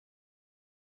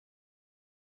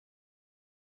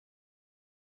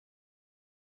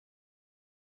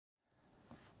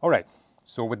All right,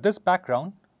 so with this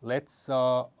background, let's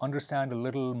understand a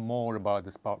little more about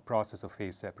this process of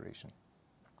phase separation.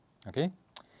 Okay,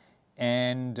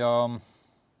 and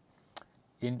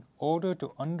in order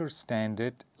to understand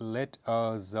it, let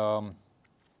us look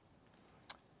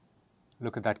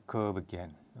at that curve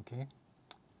again. Okay,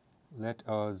 let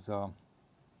us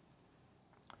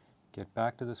get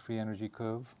back to this free energy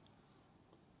curve.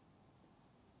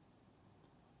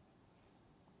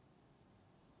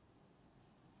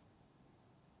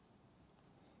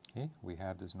 Okay, we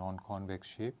have this non-convex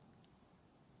shape.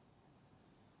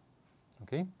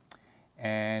 Okay,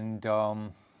 and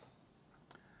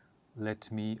let's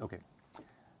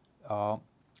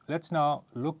now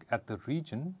look at the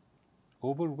region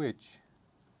over which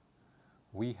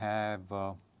we have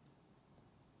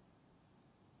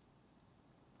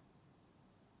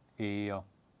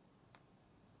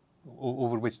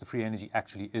over which the free energy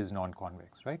actually is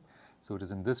non-convex, right? So it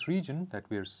is in this region that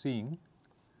we are seeing. It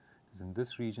is in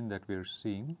this region that we are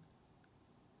seeing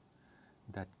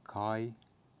that chi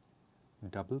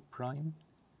double prime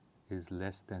is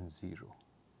less than 0.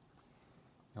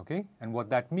 Okay, and what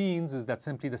that means is that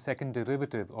simply the second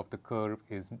derivative of the curve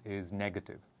is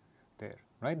negative there,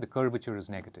 right? The curvature is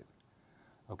negative.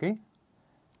 Okay,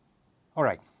 all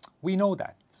right, we know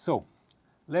that. So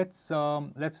let's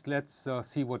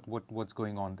see what's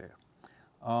going on there.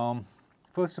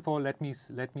 First of all, let me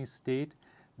state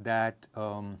that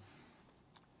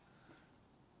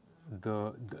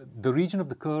the region of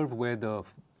the curve where the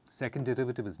second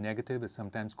derivative is negative is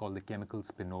sometimes called the chemical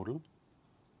spinodal.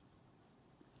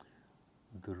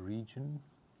 The region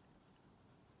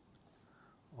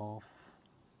of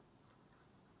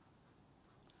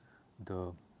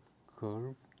the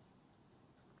curve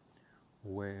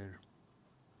where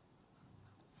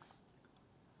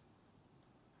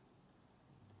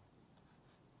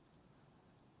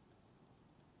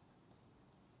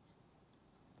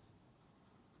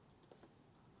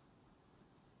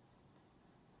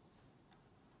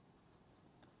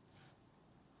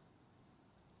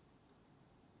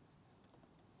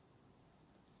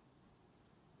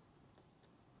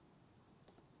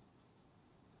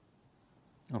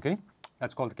okay,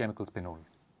 that's called the chemical spinodal.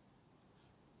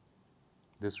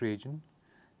 This region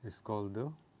is called the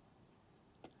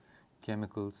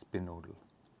chemical spinodal.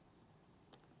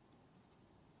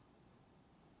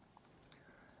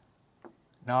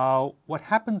 Now, what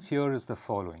happens here is the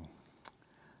following.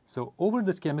 So over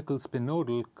this chemical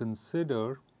spinodal,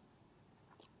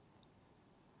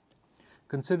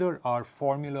 consider our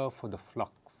formula for the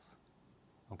flux.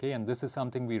 Okay, and this is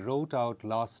something we wrote out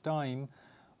last time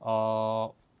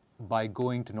by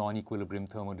going to non-equilibrium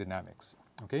thermodynamics.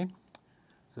 Okay,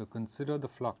 so consider the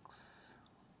flux.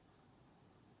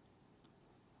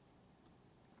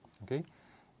 Okay,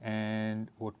 and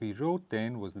what we wrote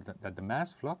then was that the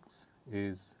mass flux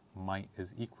is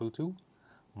equal to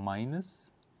minus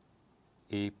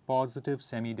a positive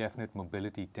semi-definite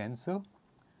mobility tensor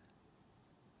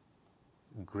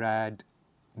grad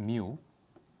mu,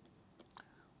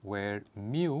 where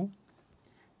mu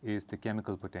is the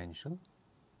chemical potential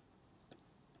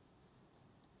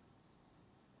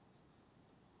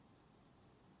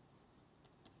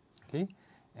okay,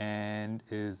 and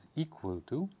is equal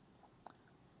to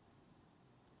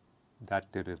that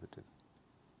derivative.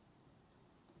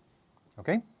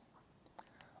 Okay?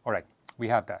 All right, we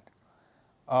have that.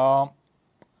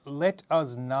 Let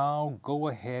us now go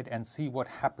ahead and see what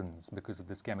happens because of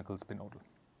this chemical spinodal.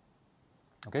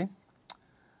 Okay?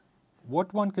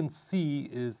 What one can see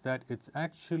is that it's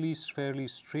actually fairly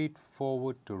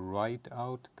straightforward to write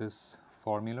out this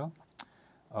formula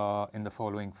in the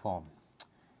following form.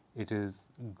 It is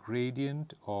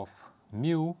gradient of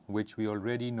mu, which we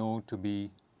already know to be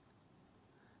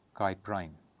chi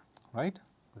prime, right?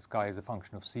 Because chi is a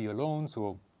function of c alone,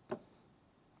 so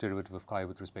derivative of chi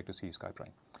with respect to c is chi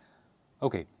prime.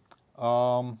 Okay,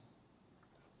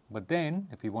 but then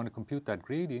if we want to compute that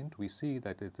gradient, we see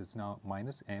that it is now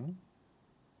minus m.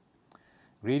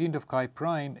 Gradient of chi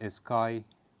prime is chi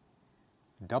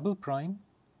double prime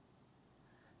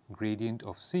gradient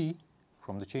of c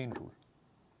from the chain rule,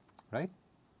 right?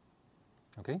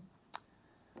 Okay,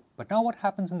 but now what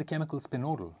happens in the chemical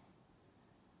spinodal?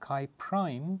 Chi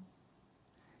prime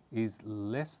is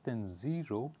less than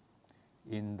 0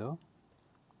 in the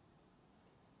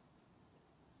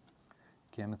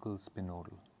chemical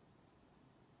spinodal.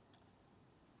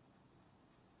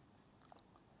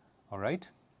 All right.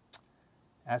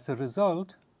 As a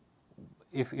result,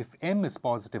 if m is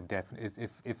positive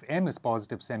if m is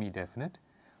positive semi-definite,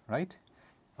 right?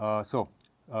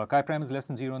 Chi prime is less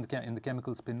than 0 in the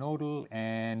chemical spinodal,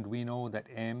 and we know that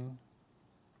m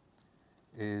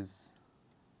is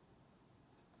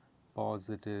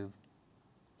positive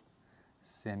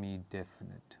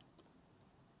semi-definite.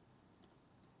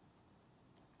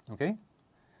 Okay?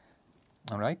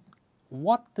 All right.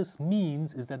 What this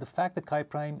means is that the fact that chi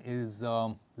prime is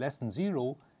less than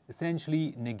 0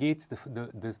 essentially negates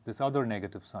this other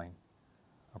negative sign.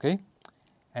 Okay?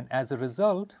 And as a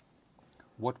result,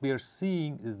 what we are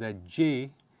seeing is that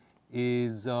J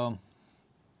is,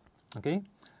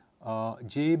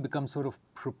 J becomes sort of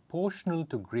proportional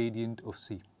to gradient of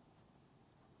C.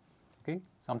 Okay?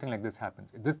 Something like this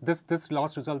happens. This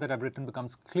last result that I've written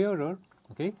becomes clearer.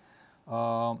 Okay?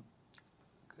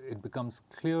 It becomes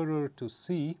clearer to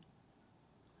see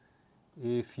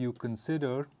if you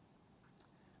consider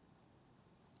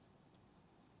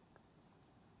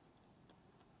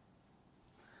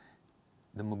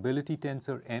the mobility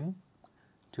tensor M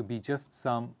to be just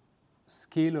some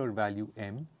scalar value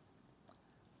M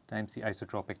times the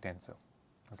isotropic tensor.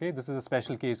 Okay, this is a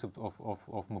special case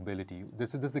of mobility.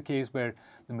 This is the case where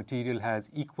the material has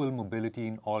equal mobility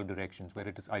in all directions, where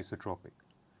it is isotropic.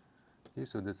 Okay,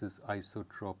 so this is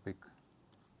isotropic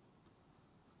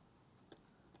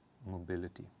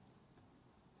mobility.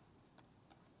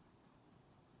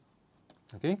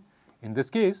 Okay, in this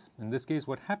case,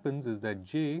 what happens is that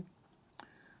J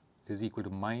is equal to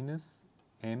minus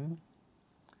M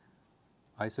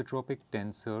isotropic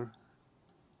tensor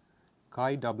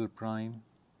chi double prime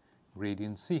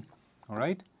gradient C, all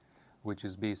right, which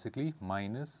is basically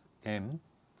minus M,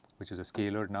 which is a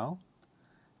scalar now,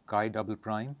 chi double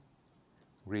prime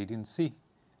gradient C.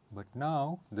 But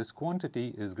now this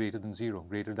quantity is greater than 0,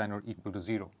 greater than or equal to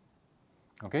 0.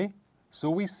 Okay, so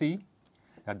we see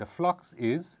that the flux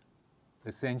is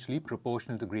essentially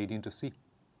proportional to gradient of C.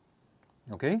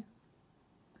 Okay,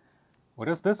 what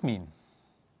does this mean?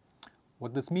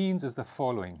 What this means is the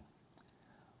following.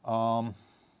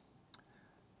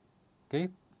 Okay,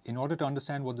 in order to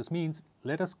understand what this means,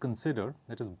 let us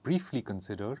briefly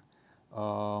consider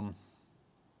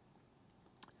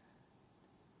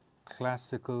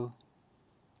classical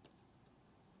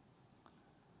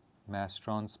mass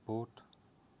transport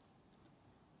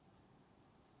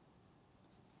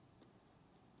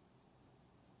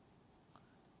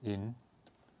in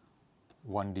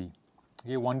 1D.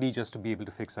 Okay, 1D just to be able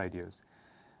to fix ideas.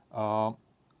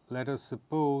 Let us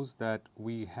suppose that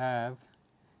we have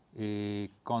a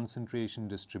concentration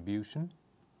distribution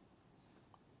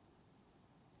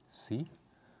C,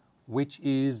 which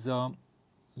is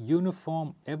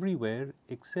uniform everywhere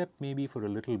except maybe for a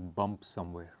little bump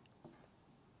somewhere.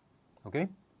 Okay?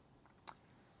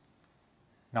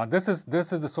 Now this is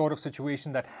the sort of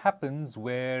situation that happens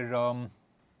where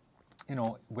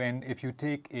if you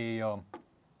take a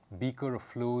beaker of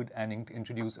fluid and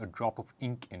introduce a drop of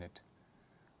ink in it,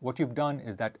 what you've done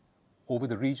is that over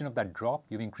the region of that drop,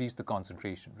 you've increased the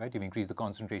concentration, right? You've increased the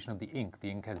concentration of the ink. The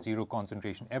ink has 0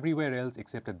 concentration everywhere else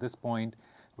except at this point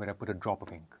where I put a drop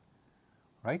of ink,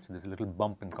 right? So there's a little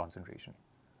bump in concentration.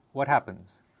 What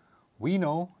happens? We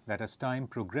know that as time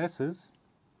progresses,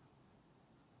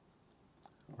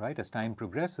 right,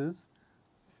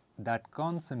 that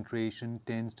concentration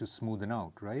tends to smoothen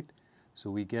out, right?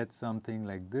 So we get something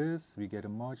like this. We get a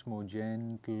much more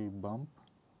gentle bump,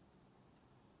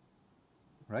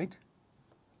 right?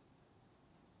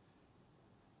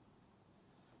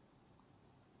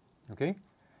 Okay,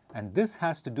 and this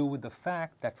has to do with the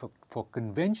fact that for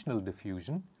conventional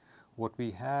diffusion, what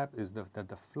we have is that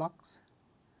the flux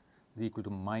is equal to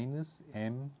minus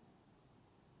M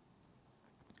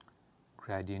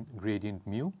gradient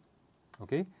mu.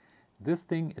 Okay, this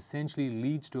thing essentially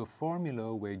leads to a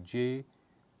formula where J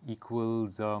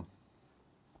equals,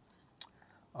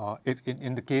 if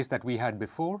in the case that we had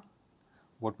before,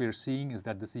 what we're seeing is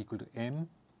that this is equal to M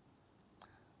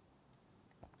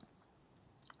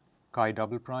chi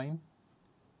double prime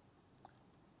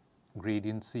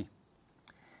gradient C.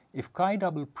 If chi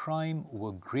double prime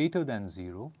were greater than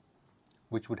 0,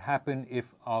 which would happen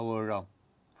if our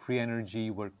free energy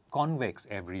were convex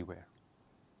everywhere,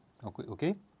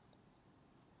 okay?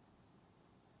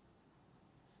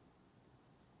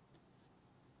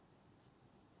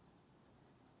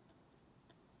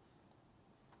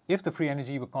 If the free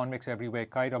energy were convex everywhere,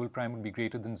 chi double prime would be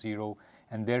greater than 0,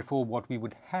 and therefore what we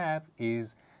would have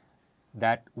is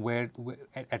that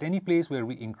at any place where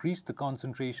we increase the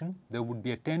concentration, there would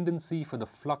be a tendency for the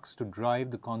flux to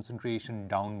drive the concentration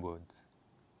downwards,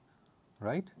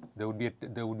 right? There would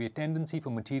be a tendency for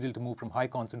material to move from high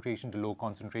concentration to low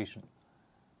concentration,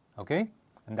 okay?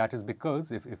 And that is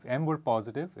because if M were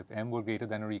positive, if M were greater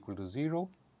than or equal to 0,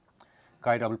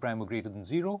 chi double prime were greater than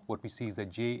 0, what we see is that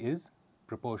J is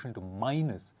proportional to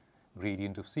minus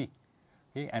gradient of C.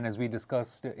 Okay? And as we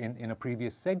discussed in a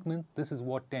previous segment, this is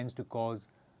what tends to cause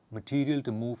material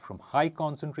to move from high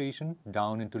concentration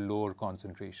down into lower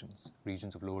concentrations,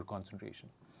 regions of lower concentration.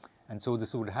 And so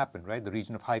this would happen, right? The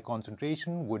region of high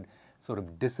concentration would sort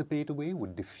of dissipate away,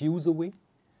 would diffuse away,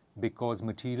 because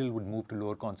material would move to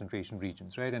lower concentration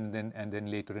regions, right? And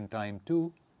then later in time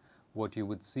too, what you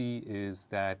would see is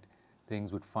that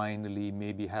things would finally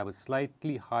maybe have a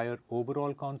slightly higher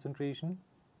overall concentration,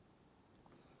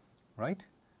 right?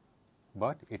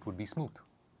 But it would be smooth,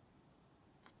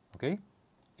 okay?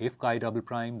 If chi double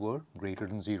prime were greater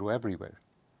than 0 everywhere.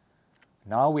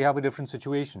 Now we have a different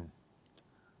situation,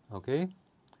 okay?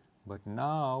 But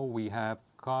now we have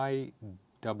chi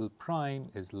double prime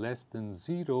is less than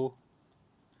 0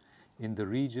 in the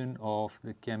region of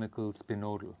the chemical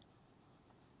spinodal.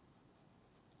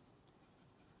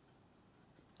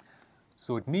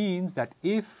 So it means that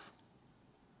if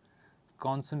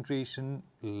concentration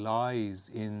lies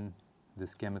in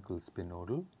this chemical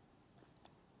spinodal,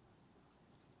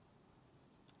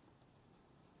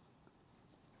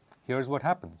 here's what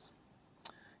happens.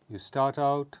 You start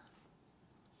out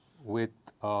with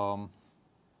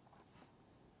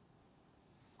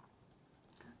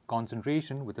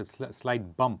concentration with a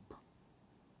slight bump.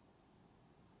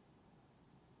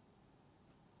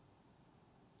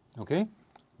 Okay,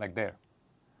 like there.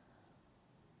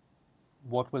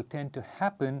 What will tend to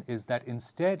happen is that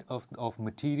instead of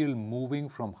material moving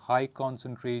from high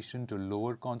concentration to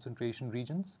lower concentration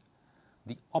regions,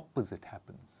 the opposite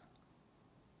happens.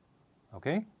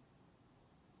 Okay?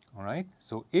 All right?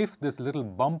 So if this little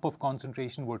bump of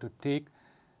concentration were to take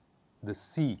the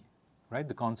C, right,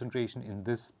 the concentration in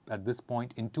this at this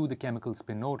point into the chemical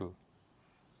spinodal,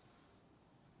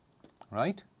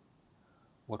 right,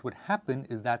 what would happen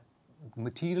is that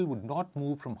material would not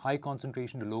move from high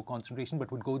concentration to low concentration,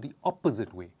 but would go the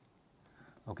opposite way.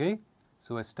 Okay?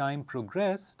 So as time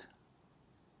progressed,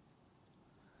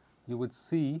 you would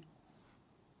see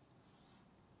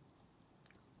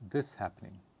this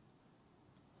happening.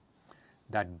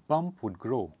 That bump would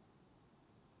grow.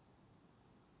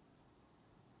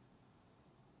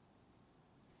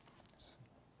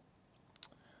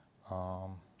 I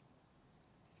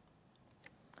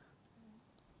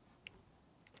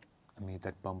made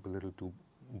that bump a little too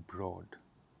broad.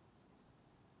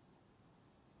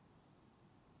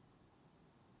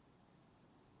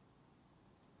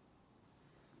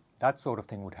 That sort of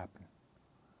thing would happen.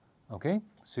 Okay?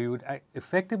 So you would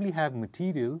effectively have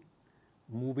material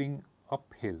moving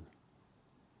uphill.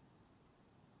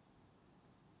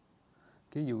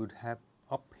 Okay, you would have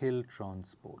uphill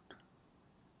transport.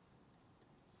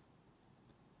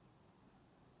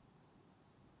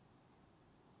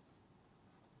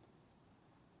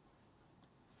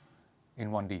 In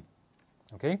 1D,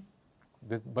 okay?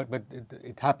 But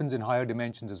it happens in higher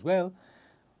dimensions as well.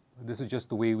 This is just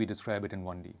the way we describe it in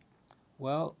 1D.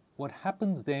 Well, what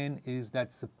happens then is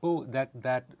that suppose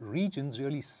that regions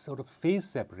really sort of phase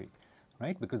separate,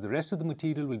 right? Because the rest of the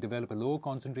material will develop a lower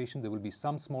concentration. There will be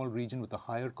some small region with a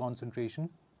higher concentration.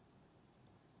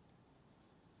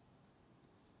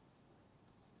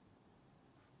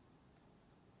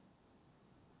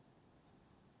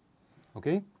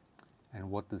 Okay? And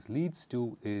what this leads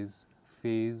to is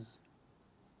phase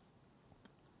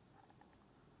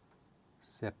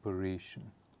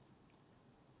separation.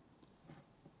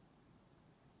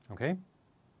 Okay?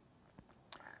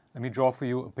 Let me draw for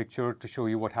you a picture to show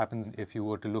you what happens if you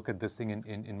were to look at this thing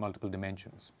in multiple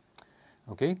dimensions.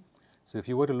 Okay? So if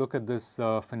you were to look at this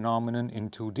phenomenon in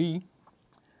 2D,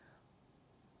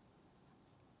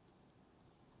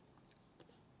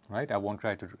 right? I won't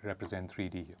try to represent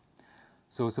 3D here.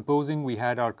 So supposing we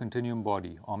had our continuum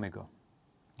body, omega,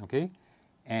 okay?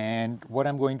 And what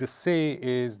I'm going to say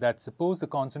is that suppose the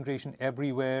concentration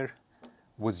everywhere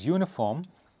was uniform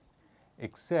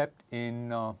except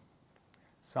in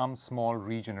some small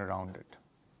region around it.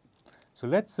 So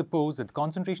let's suppose that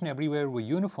concentration everywhere were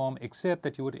uniform except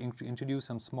that you would introduce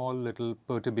some small little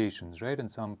perturbations, right, in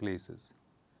some places,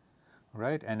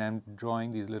 right? And I'm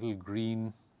drawing these little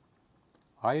green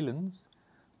islands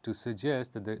to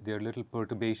suggest that there are little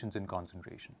perturbations in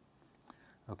concentration.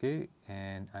 Okay,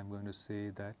 and I'm going to say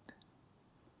that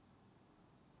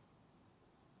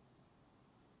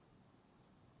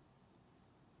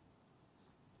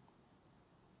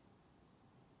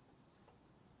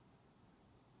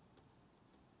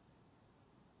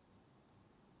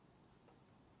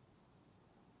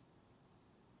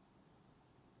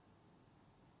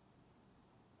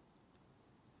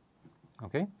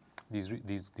okay,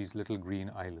 these little green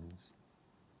islands.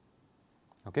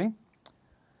 Okay,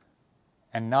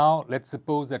 And now let's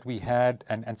suppose that we had,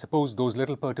 and suppose those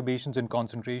little perturbations in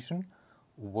concentration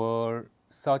were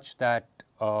such that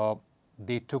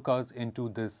they took us into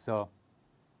this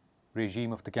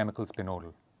regime of the chemical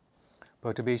spinodal.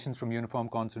 Perturbations from uniform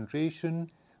concentration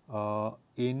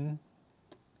in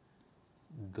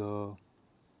the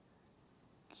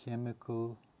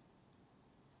chemical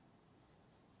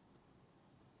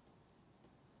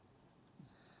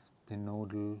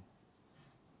spinodal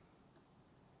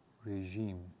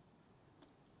regime.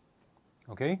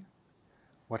 Okay?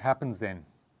 What happens then?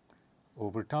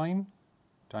 Over time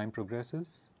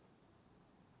progresses,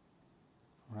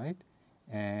 right?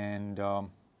 And let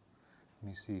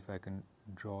me see if I can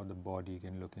draw the body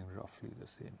again looking roughly the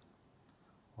same.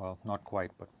 Well, not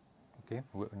quite, but okay.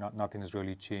 Nothing has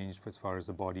really changed as far as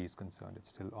the body is concerned. It's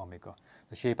still omega.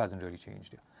 The shape hasn't really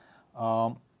changed here.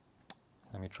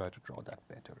 Let me try to draw that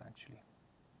better actually.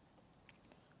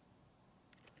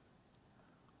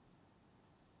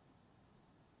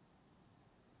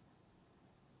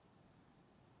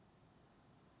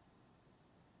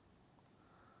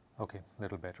 Okay, a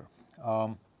little better.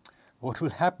 What will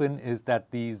happen is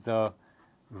that these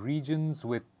regions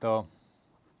with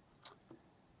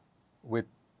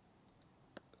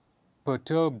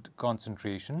perturbed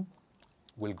concentration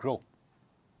will grow.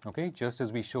 Okay, just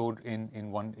as we showed in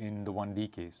the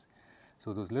 1D case.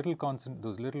 So those little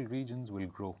regions will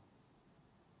grow.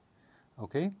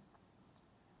 Okay,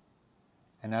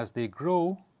 and as they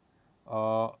grow,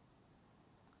 the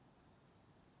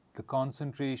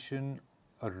concentration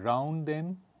around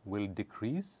them will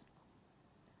decrease,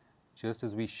 just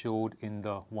as we showed in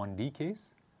the 1D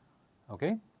case.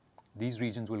 Okay, these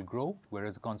regions will grow,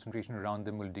 whereas the concentration around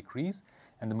them will decrease,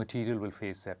 and the material will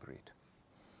phase separate.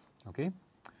 Okay,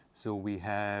 so we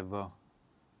have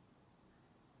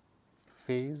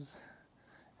phase,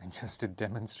 and just to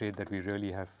demonstrate that we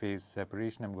really have phase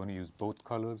separation, I'm going to use both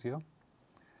colors here.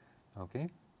 Okay,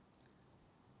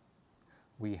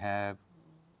 we have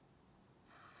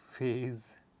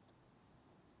phase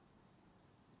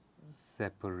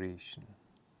separation.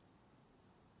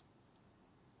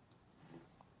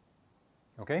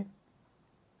 Okay,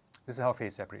 this is how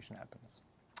phase separation happens.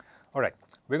 All right,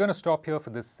 we're going to stop here for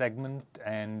this segment,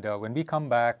 and when we come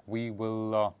back, we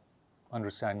will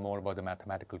understand more about the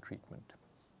mathematical treatment.